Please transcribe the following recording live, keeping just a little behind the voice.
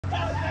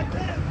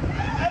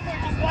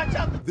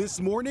This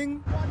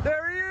morning,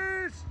 There he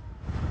is!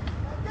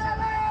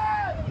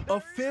 a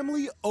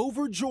family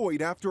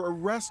overjoyed after a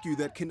rescue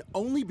that can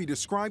only be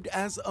described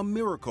as a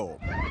miracle.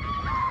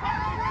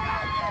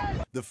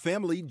 The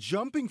family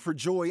jumping for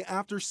joy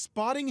after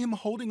spotting him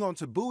holding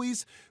onto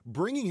buoys,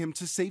 bringing him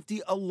to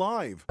safety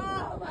alive.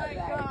 Oh my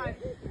God.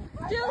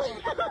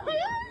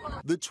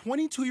 The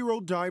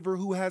 22-year-old diver,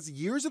 who has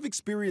years of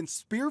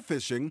experience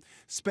spearfishing,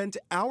 spent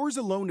hours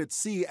alone at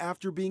sea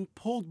after being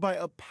pulled by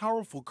a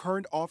powerful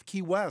current off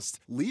Key West,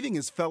 leaving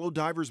his fellow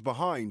divers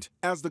behind.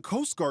 As the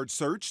Coast Guard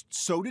searched,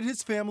 so did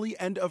his family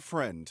and a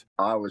friend.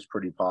 I was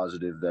pretty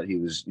positive that he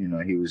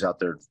was out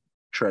there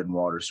treading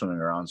water, swimming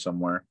around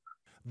somewhere.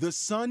 The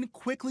sun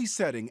quickly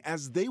setting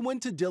as they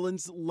went to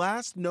Dylan's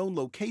last known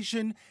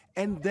location,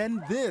 and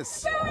then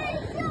this.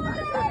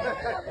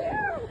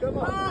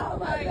 Oh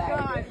my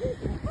God.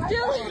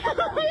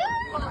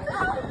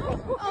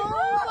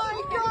 Oh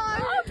my God.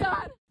 Oh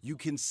God. You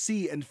can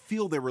see and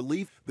feel their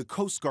relief. The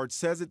Coast Guard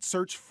says it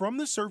searched from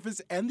the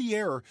surface and the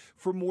air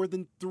for more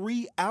than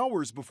 3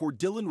 hours before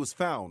Dylan was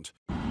found.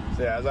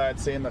 So yeah, as I had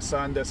seen the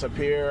sun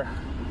disappear,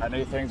 I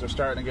knew things were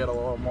starting to get a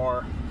little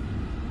more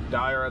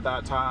dire at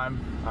that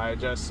time. I had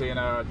just seen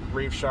a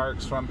reef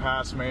shark swim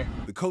past me.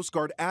 The Coast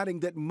Guard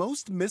adding that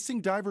most missing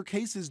diver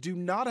cases do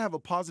not have a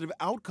positive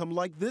outcome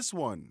like this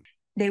one.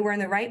 They were in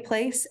the right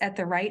place at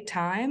the right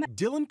time.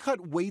 Dylan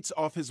cut weights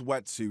off his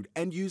wetsuit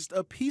and used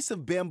a piece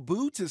of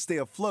bamboo to stay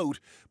afloat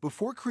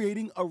before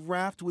creating a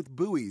raft with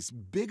buoys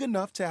big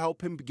enough to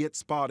help him get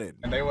spotted.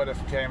 And they would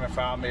have came and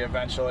found me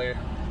eventually,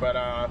 but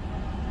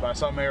by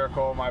some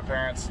miracle, my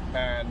parents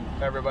and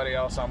everybody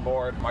else on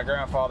board, my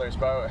grandfather's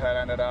boat had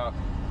ended up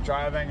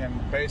driving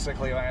and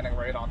basically landing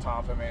right on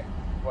top of me,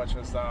 which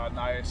was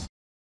nice.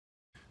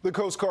 The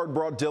Coast Guard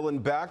brought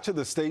Dylan back to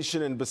the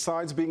station, and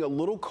besides being a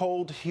little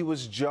cold, he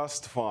was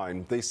just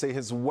fine. They say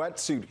his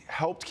wetsuit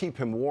helped keep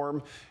him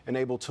warm and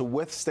able to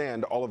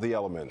withstand all of the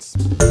elements.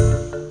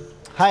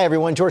 Hi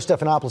everyone, George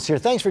Stephanopoulos here.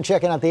 Thanks for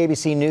checking out the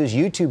ABC News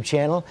YouTube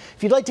channel.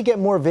 If you'd like to get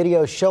more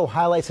videos, show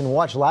highlights, and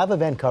watch live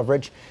event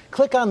coverage,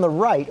 click on the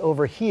right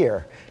over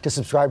here to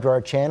subscribe to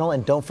our channel,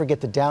 and don't forget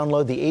to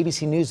download the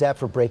ABC News app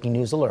for breaking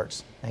news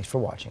alerts. Thanks for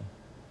watching.